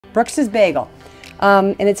Brooks's Bagel.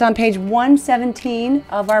 And it's on page 117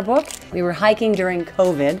 of our book. We were hiking during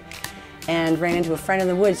COVID and ran into a friend in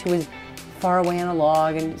the woods who was far away on a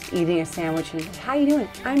log and was eating a sandwich. And he said, "How are you doing?"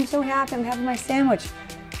 "I'm so happy, I'm having my sandwich."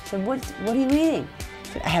 I said, what are you eating?"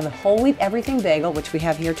 I said, "I have a whole wheat everything bagel," which we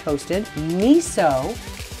have here toasted, miso,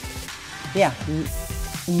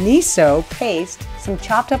 miso paste, some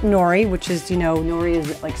chopped up nori, which is, you know, nori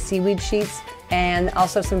is like seaweed sheets, and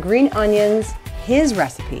also some green onions. His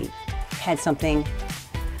recipe had something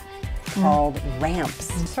called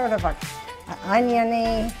ramps. Sort of a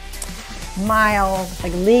oniony, mild,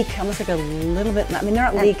 like leek, almost like a little bit, I mean,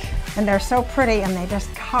 they're not leek. And they're so pretty, and they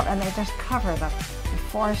just cover the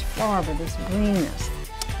forest floor with this greenness.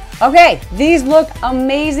 Okay, these look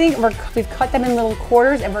amazing. We've cut them in little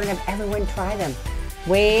quarters, and we're gonna have everyone try them.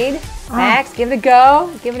 Wade, Max, give it a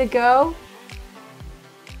go. Give it a go.